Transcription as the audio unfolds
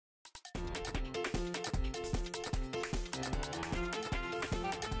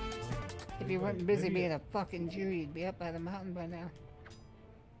you weren't busy being a fucking Jew, you'd be up by the mountain by now.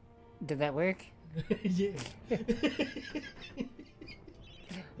 Did that work? Yeah.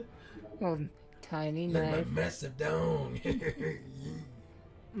 Well, tiny knife. My massive dong.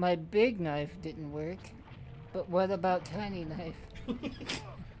 My big knife didn't work. But what about tiny knife?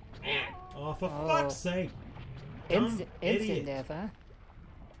 Oh, for fuck's sake. Instant death, huh?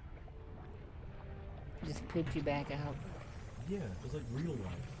 Just pooped you back out. Yeah, it was like real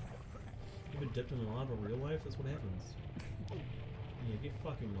life. You've been dipped in a lava real life, that's what happens. Yeah, get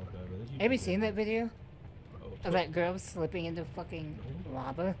fucking knocked over. Have you seen that video? Oh, of that girl slipping into fucking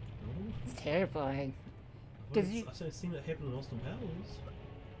lava? No. It's terrifying. I've seen that happen in Austin Powers.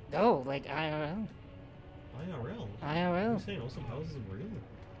 Oh, like IRL? IRL? IRL. You're saying Austin Powers isn't real?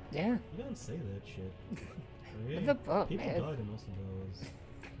 Yeah. You can't say that shit. Okay. What the fuck, People man? died in Austin Powers.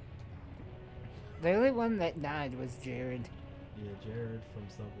 The only one that died was Jared. Yeah, Jared from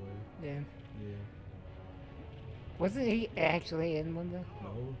Subway. Yeah. Yeah. Wasn't he actually in one though?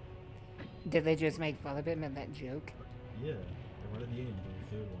 No. Did they just make fun of him in that joke? Yeah. And right at the end of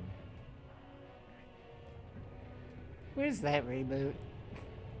the third one. Where's that reboot?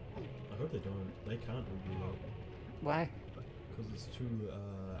 I hope they don't. They can't reboot it. Why? Because it's too,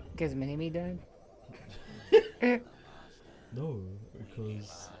 Because Mini-Me died? No,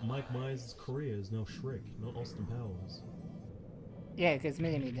 because Mike Myers' career is now Shrek, not Austin Powers. Yeah, because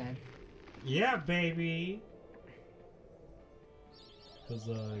Mini-Me died. Yeah, baby! Because,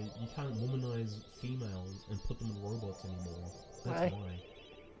 you can't womanize females and put them in robots anymore. That's why.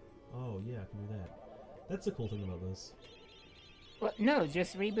 Oh, yeah, I can do that. That's the cool thing about this. Well, no,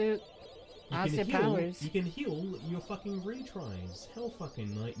 just reboot Austin Powers. You can heal your fucking retries. How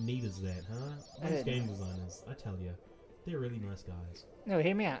fucking neat is that, huh? Those game designers, I tell you, they're really nice guys. No,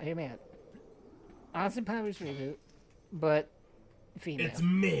 hear me out, hear me out. Austin Powers reboot, but female. It's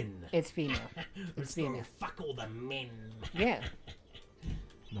men! It's female. It's female. Fuck all the men! Yeah.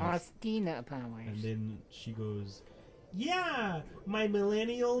 Nice. Austina Powers. And then she goes, yeah, my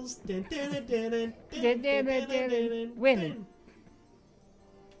millennials. Dun, dun, dun, dun, dun, dun, dun, dun, dun, dun, Women.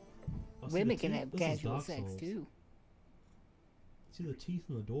 Oh, see, Women the can teeth? have This is casual Dark sex Souls. too. See the teeth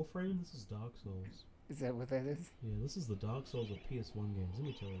in the door frame? This is Dark Souls. Is that what that is? Yeah, this is the Dark Souls of PS1 games, let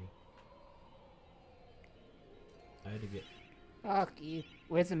me tell you. I had to get... Fuck you.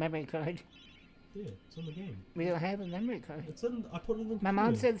 Where's the memory card? Yeah, it's on the game. We don't have a memory card. It's in... I put it in the computer. My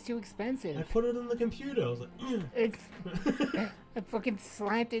mom said it's too expensive. I put it in the computer. I was like, It's... I fucking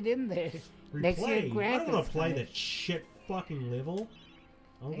slapped it in there. Replay. Next to your I don't want graphics to play card. that shit fucking level.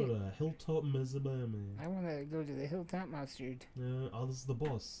 I'll go to Hilltop Mizaba, man. I want to go to the Hilltop Mustard. Oh, this is the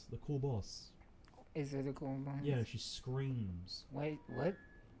boss. The cool boss. Is it a cool one? Yeah, she screams. Wait, what?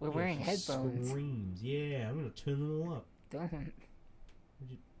 We're wearing she headphones. Screams. Yeah, I'm gonna turn them all up. Don't.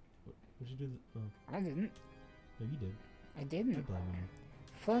 What'd you do? Oh, I didn't. no, you did. I I didn't. blame you.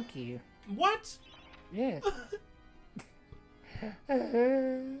 Fuck you. What? Yeah. I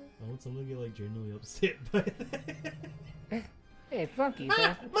want someone to get like genuinely upset by that. Hey, fuck you,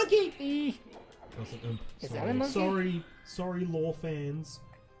 Ah, monkey! That's an imp. Is Sorry. that a monkey? Sorry, lore fans.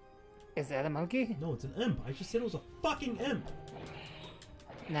 Is that a monkey? No, it's an imp. I just said it was a fucking imp.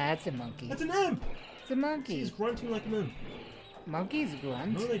 Nah, it's a monkey. That's an imp. It's a monkey. He's grunting like an imp. Monkeys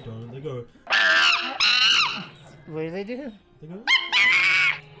grunt. No, they don't. They go. What do they do? They go.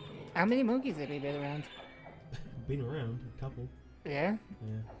 How many monkeys have you been around? Been around a couple. Yeah?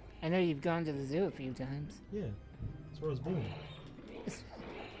 Yeah. I know you've gone to the zoo a few times. Yeah. That's where I was born.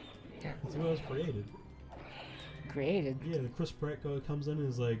 That's where I was created. Created? Yeah, the Chris Pratt guy comes in and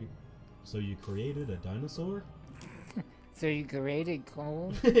is like, so you created a dinosaur? So you created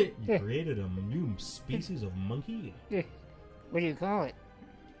coal? You created a new species of monkey? What do you call it?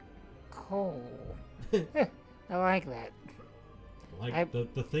 Coal. I like that. Like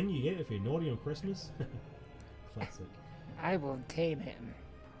the thing you get if you're naughty on Christmas? Classic. I will tame him.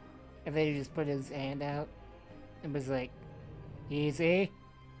 And then he just put his hand out and was like, easy.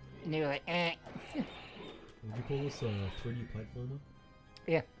 And they were like, eh. Would you call this a 3D platformer?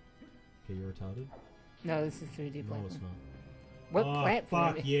 Yeah. Okay, you're retarded? No, this is 3D platforming. No, it's not. What Oh,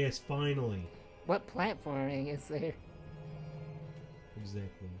 platforming? fuck, yes, finally. What platforming is there?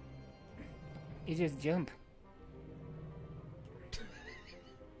 Exactly. You just jump.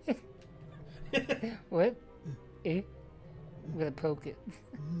 What? Eh? With a poke it.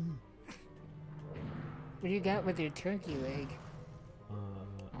 What do you got with your turkey leg?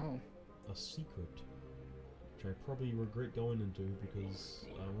 Oh. A secret. Which I probably regret going into because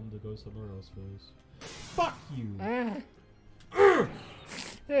I wanted to go somewhere else first. Fuck you! Ah.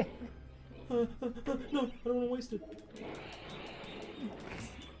 No, I don't want to waste it.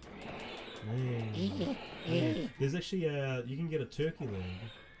 Yeah. There's actually you can get a turkey leg,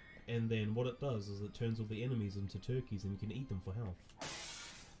 and then what it does is it turns all the enemies into turkeys, and you can eat them for health.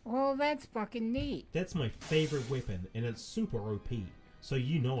 Well, that's fucking neat. That's my favorite weapon, and it's super OP. So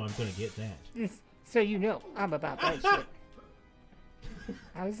you know I'm gonna get that. So you know I'm about that shit.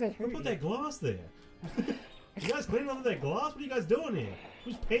 How does that hurt? Who put that glass there? You guys cleaning under that glass? What are you guys doing here?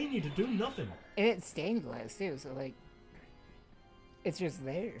 Who's paying you to do nothing? And it's stained glass too, so like, it's just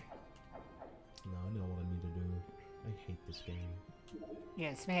there. No, I know what I need to do. I hate this game.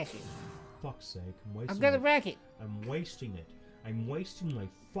 Yeah, smash it. Fuck's sake, I'm wasting. I'm gonna wreck it. I'm wasting it. I'm wasting my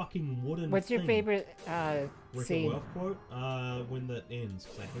fucking wooden. What's your favorite scene? Wreck-It Ralph quote? When that ends,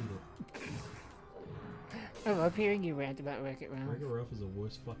 because I hate it. I love hearing you rant about Wreck-It Ralph. Wreck-It Ralph is the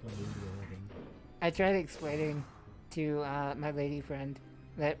worst fucking movie ever. I tried explaining to my lady friend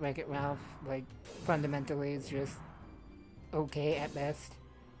that Wreck-It Ralph, like, fundamentally is just okay at best,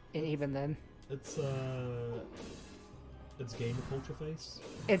 and even then. It's gamer culture face.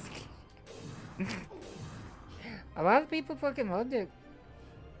 It's a lot of people fucking loved it.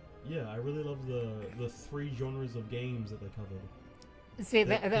 Yeah, I really love the 3 genres of games that they covered. See,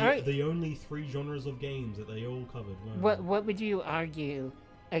 the only 3 genres of games that they all covered. Wow. What would you argue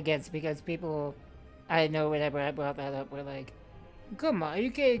against? Because people, I know whenever I brought that up, were like, "Come on,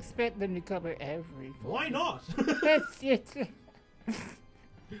 you can't expect them to cover everything." Why not? That's it.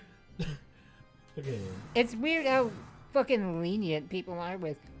 Okay. It's weird how fucking lenient people are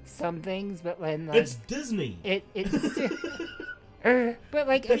with some things, but when like, it's Disney. It's but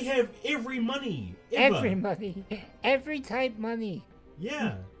like they have every money. Ever. Every money, every type money.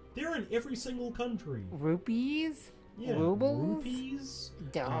 Yeah, they're in every single country. Rupees, yeah, rubles, rupees,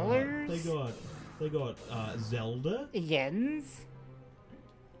 dollars. They got Zelda, yens.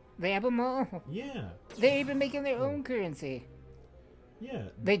 They have them all. Yeah. They're even making their own currency. Yeah.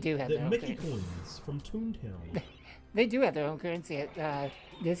 They do have their own Mickey currency. coins from Toontown. They do have their own currency at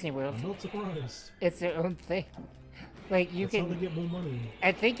Disney World. I'm not surprised. It's their own thing. Like you That's can. how they get more money.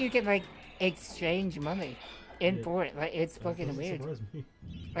 I think you can like exchange money in for it. Like it's fucking weird. Surprise me.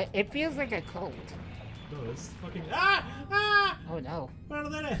 Like, it feels like a cult. No, it's fucking ah. Oh no. How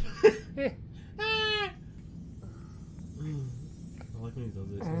did that happen? Ah! I like when he does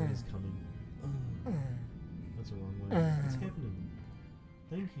it. It's coming. That's the wrong way. What's happening?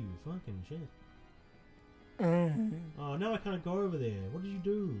 Thank you, fucking shit. Oh, now I can't go over there. What did you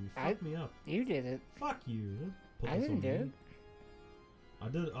do? You fucked me up. You did it. Fuck you. Put I this didn't on do me. it. I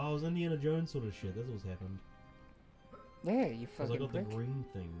did. I was Indiana Jones sort of shit. That's what's happened. Yeah, you Because fucking I got prick. the green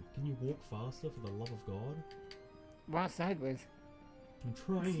thing. Can you walk faster for the love of God? Walk sideways. I'm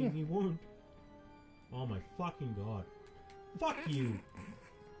trying. You won't. Oh my fucking God. Fuck you.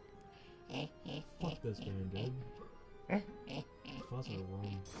 Fuck this game, dude. Faster or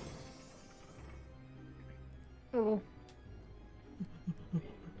wrong. Oh.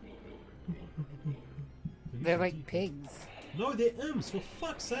 They're like pigs. No, they're imps, for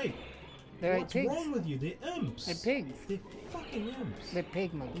fuck's sake. They're like What's pigs. wrong with you? They're imps. They're pigs. They're fucking imps. They're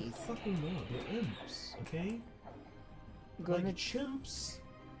pig monkeys. They're fucking not. They're imps, okay? Gonna Like chimps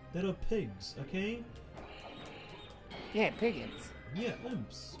that are pigs, okay? Yeah, piggins. Yeah,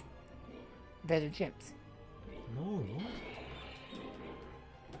 imps. That are chimps. No, what?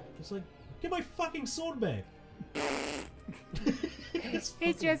 Just like, get my fucking sword back.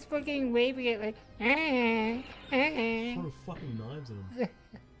 He's just fucking waving it like, Throw fucking knives at him.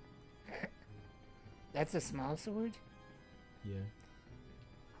 That's a small sword? Yeah.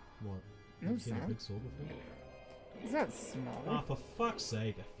 What? No, You've it's seen a not. big sword before? It's not small. Ah, for fuck's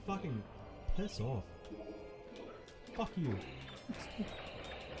sake. Fucking piss off. Fuck you.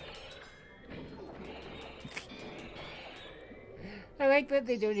 I like that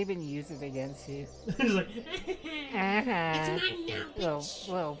they don't even use it against you. It's like, It's mine now,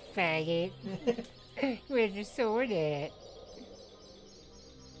 little faggot. Where's your sword at?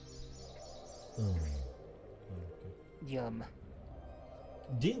 oh. Okay. Yum.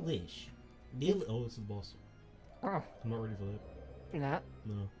 Delish. Oh, this is the boss. Oh, I'm not ready for that. you're not?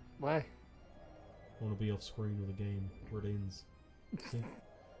 No. Why? I want to be off screen with the game where it ends. See?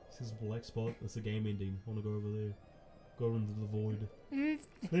 This is a black spot. That's the game ending. I want to go over there. Go into the void.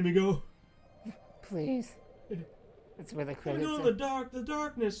 Let me go. Please. That's where the Let me credits go are. in the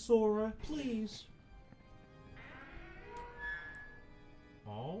darkness, Sora. Please.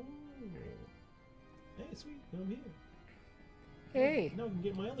 Oh. Hey, sweet. I'm here. Hey. Now I can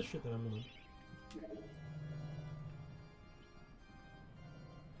get my other shit that I'm gonna.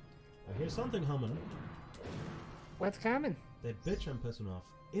 I hear something humming. What's coming? That bitch I'm pissing off.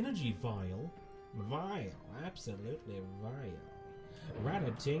 Energy vial. Vile. Absolutely vile.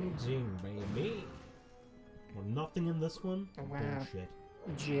 Rat-a-ting-ting, baby. Well, nothing in this one? Wow. Bullshit.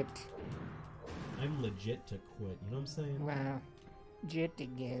 Gypped. I'm legit to quit, you know what I'm saying? Wow. Gypped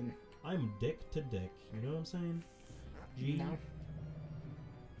again. I'm dick to dick, you know what I'm saying? G. No.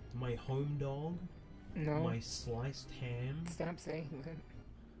 My home dog. No. My sliced ham. Stop saying that.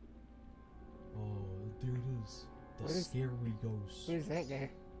 Oh, there it is. The What is- scary ghost. Who's that guy?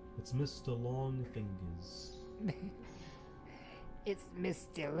 It's Mr. Long Fingers. It's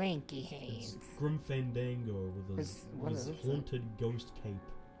Mr. Lanky It's Hands. Grim Fandango with What his is it? haunted ghost cape.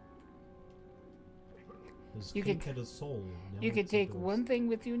 His You cape could- had a soul. Now You could it's a take ghost. one thing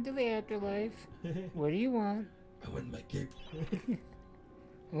with you into the afterlife. What do you want? I want my cape.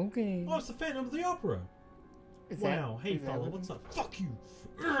 Okay. Oh, it's the Phantom of the Opera. Is Wow, that- hey is that fella, what- what's up? Fuck you!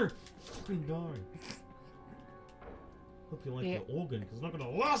 Urgh, fucking die. Hope you like Yeah. the organ, because it's not gonna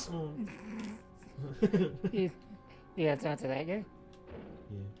last long. You gotta talk to that guy?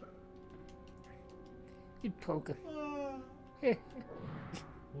 Yeah. You poke him. Oh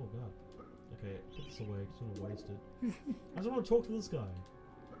god. Okay, put this away, because I'm gonna waste it. I just want to talk to this guy.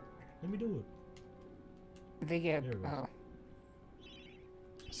 Let me do it. They get. There we go. Oh,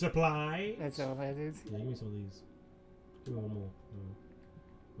 Supply! that's all that is. Yeah, give me some of these. Give me one more. No.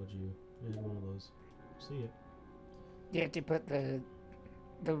 What'd you? Yeah, one of those. See it. You have to put the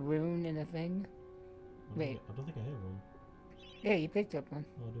rune in a thing. Wait. I don't think I have one. Yeah, you picked up one.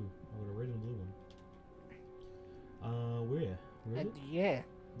 Oh, I do. I got a red and blue one. Where? Where is it? Yeah.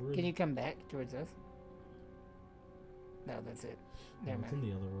 Where is Can it? you come back towards us? No, that's it. No, Never it's in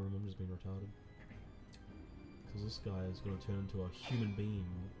mind. the other room. I'm just being retarded. Because this guy is going to turn into a human being.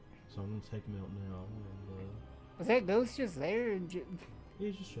 So I'm going to take him out now. And, Was that ghost just there? yeah,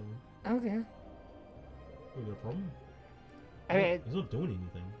 he's just chilling. Okay. We got a problem? He's not doing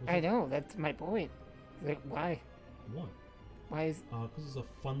anything. I know, that's my point. Like, why? What? Why is... Because it's a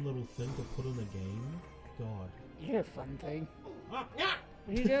fun little thing to put in the game. God. You're a fun thing. Ah, yeah!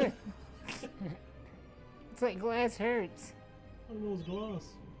 What are you doing? It's like glass hurts. I didn't know it was glass.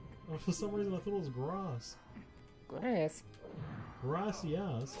 For some reason I thought it was grass. Grass? Grassy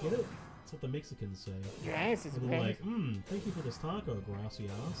ass. Get it? That's what the Mexicans say. Your ass is And they're grass. like, thank you for this taco, grassy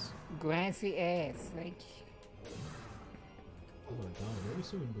ass. Grassy ass. Like, I'm gonna die very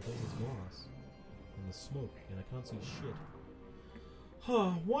soon because it's glass. And the smoke, and I can't see shit.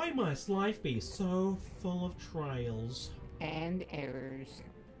 Huh, why must life be so full of trials? and errors.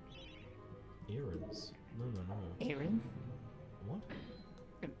 Errands? No. Aaron? What?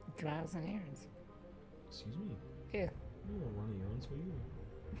 Trials and errands. Excuse me? Yeah. I'm gonna run errands for you.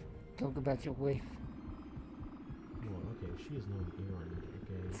 Talk about your wife. Well, okay, she is no errand,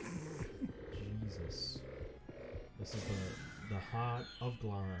 okay? Jesus. This is the heart of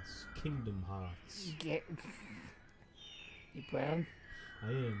glass. Kingdom Hearts. Get... You proud? I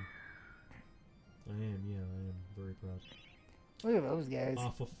am. Yeah, I am very proud. Look at those guys.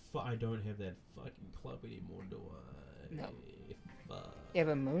 I don't have that fucking club anymore, do I? No. Fuck. You have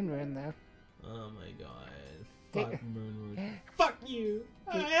a moon run though. Oh my god. Take- Fuck Moonwood. Fuck you!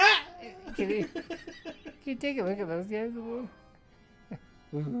 Can you take a look at those guys a little?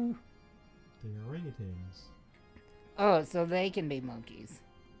 Ooh. They're orangutans. Oh, so they can be monkeys.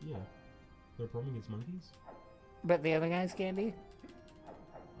 Yeah. They're probably against monkeys? But the other guys can't be?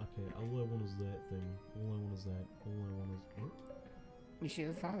 Okay, all I want is that thing. All I want is that. All I want is... What? We should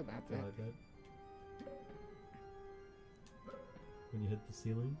have thought about I that. like that. When you hit the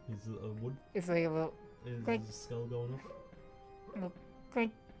ceiling, is it a wood? It's like a little... Is Clink. the skull going off? little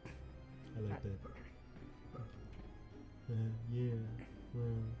clink. I like that. Yeah.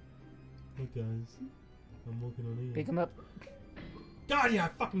 Look guys. I'm walking on air. Pick them up. God, yeah, I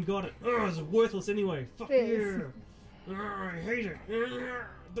fucking got it. Ugh, it's worthless anyway. Fuck Yes. yeah. Ugh, I hate it. Ugh,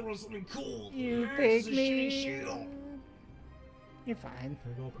 there was something cool. You Ugh, pick it's a shitty me. shield. You're fine.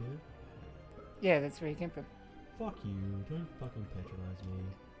 Can I go up here? Yeah, that's where you came from. Fuck you. Don't fucking patronize me.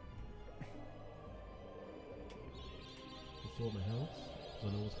 You fill up my house? 'Cause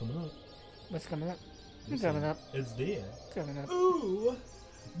I know what's coming up. What's coming up? This coming is- up. It's there. Coming up. Ooh,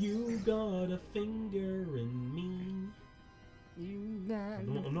 you got a finger in me. You got...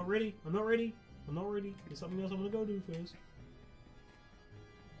 I'm not ready. I'm not ready. I'm not ready. There's something else I'm gonna go do first.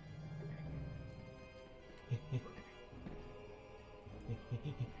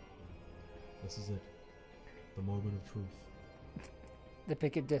 This is it. The moment of truth. The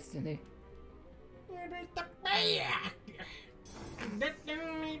pick of destiny.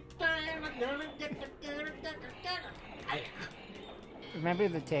 Remember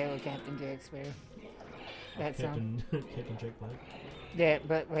the tale of Captain Jack Sparrow? That song? Captain Jack Black. Yeah,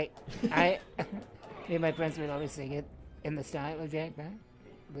 but like, me and my friends would always sing it. in the style of Jack Black.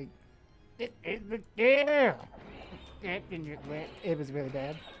 Like, yeah. It was really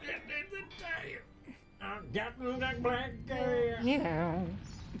bad. Yeah.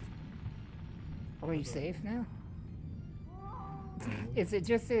 Are you safe now? Is it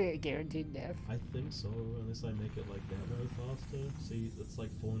just a guaranteed death? I think so, unless I make it like that way faster. See, it's like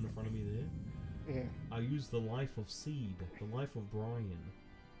falling in front of me there. Yeah. I use the life of Seed, the life of Brian.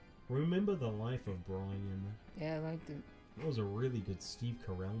 Remember the life of Brian? Yeah, I liked it. That was a really good Steve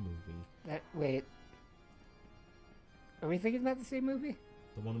Carell movie. Wait. Are we thinking about the same movie?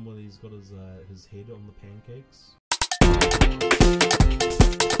 The one where he's got his head on the pancakes?